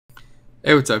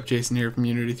Hey, what's up? Jason here from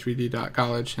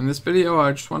Unity3D.college. In this video,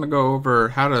 I just want to go over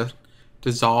how to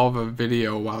dissolve a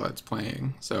video while it's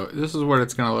playing. So this is what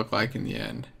it's going to look like in the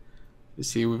end. You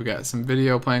see we've got some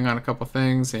video playing on a couple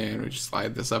things, and we just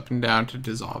slide this up and down to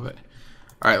dissolve it.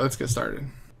 Alright, let's get started.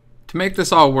 To make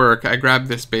this all work, I grabbed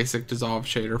this basic dissolve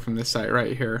shader from this site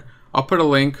right here. I'll put a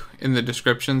link in the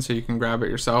description so you can grab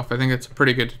it yourself. I think it's a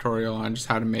pretty good tutorial on just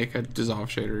how to make a dissolve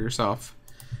shader yourself.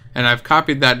 And I've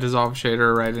copied that dissolve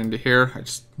shader right into here. I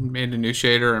just made a new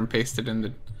shader and pasted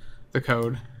in the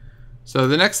code. So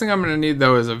the next thing I'm going to need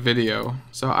though is a video.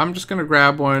 So I'm just going to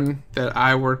grab one that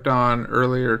I worked on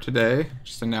earlier today,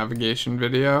 just a navigation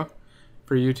video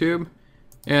for YouTube.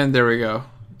 And there we go.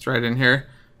 It's right in here.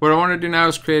 What I want to do now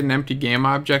is create an empty game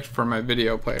object for my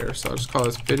video player. So I'll just call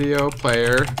this video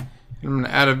player. And I'm going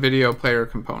to add a video player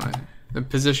component. The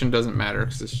position doesn't matter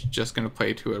because it's just going to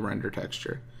play to a render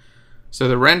texture. So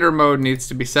the render mode needs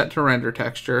to be set to render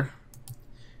texture,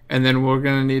 and then we're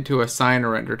going to need to assign a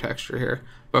render texture here.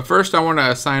 But first I want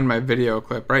to assign my video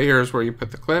clip. Right here is where you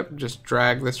put the clip. Just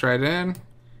drag this right in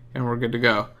and we're good to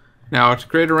go. Now to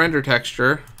create a render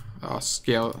texture, I'll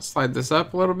slide this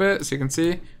up a little bit so you can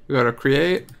see. We go to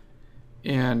create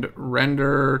and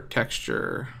render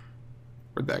texture.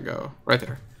 Where'd that go? Right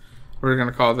there. We're going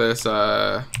to call this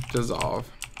dissolve.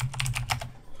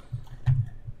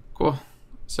 Cool.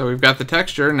 So we've got the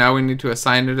texture, now we need to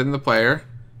assign it in the player.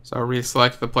 So I'll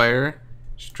reselect the player,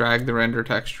 just drag the render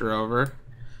texture over.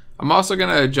 I'm also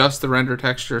going to adjust the render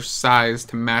texture size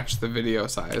to match the video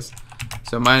size.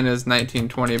 So mine is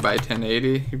 1920 by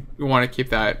 1080. You want to keep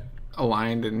that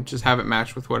aligned and just have it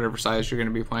match with whatever size you're going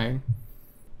to be playing.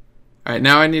 Alright,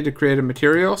 now I need to create a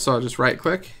material, so I'll just right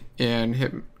click and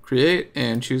hit create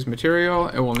and choose material,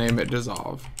 and we'll name it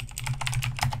dissolve.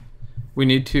 We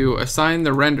need to assign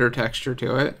the render texture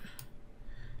to it,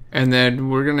 and then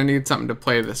we're going to need something to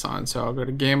play this on. So I'll go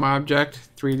to game object,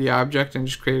 3D object, and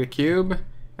just create a cube,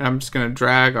 and I'm just going to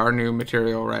drag our new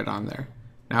material right on there.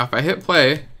 Now if I hit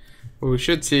play, what we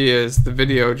should see is the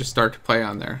video just start to play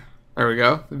on there. There we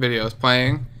go, the video is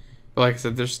playing, but like I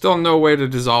said, there's still no way to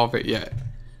dissolve it yet.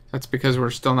 That's because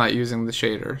we're still not using the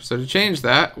shader. So to change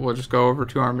that, we'll just go over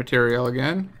to our material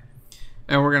again,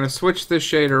 and we're going to switch this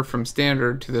shader from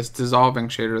standard to this dissolving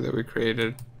shader that we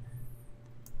created.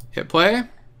 Hit play.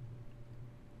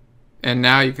 And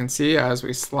now you can see as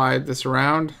we slide this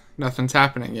around, nothing's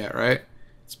happening yet, right?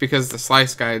 It's because the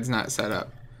slice guide's not set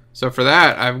up. So for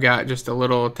that, I've got just a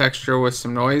little texture with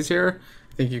some noise here.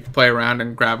 I think you can play around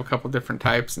and grab a couple different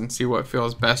types and see what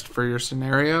feels best for your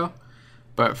scenario.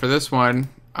 But for this one,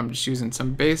 I'm just using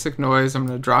some basic noise. I'm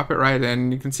going to drop it right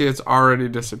in. You can see it's already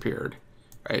disappeared.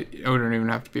 Right, we don't even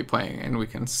have to be playing, and we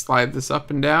can slide this up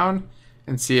and down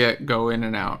and see it go in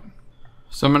and out.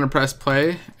 So I'm going to press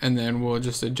play, and then we'll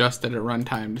just adjust it at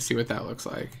runtime to see what that looks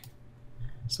like.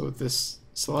 So with this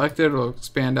selected, we'll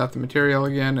expand out the material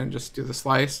again and just do the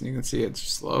slice, and you can see it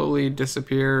slowly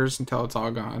disappears until it's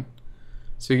all gone.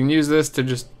 So you can use this to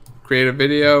just create a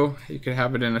video. You could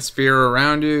have it in a sphere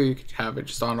around you, you could have it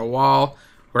just on a wall,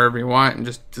 wherever you want, and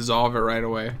just dissolve it right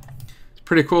away.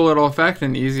 Pretty cool little effect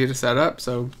and easy to set up,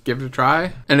 so give it a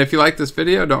try. And if you like this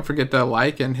video, don't forget to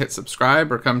like and hit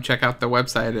subscribe, or come check out the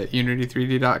website at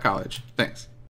unity3d.college. Thanks.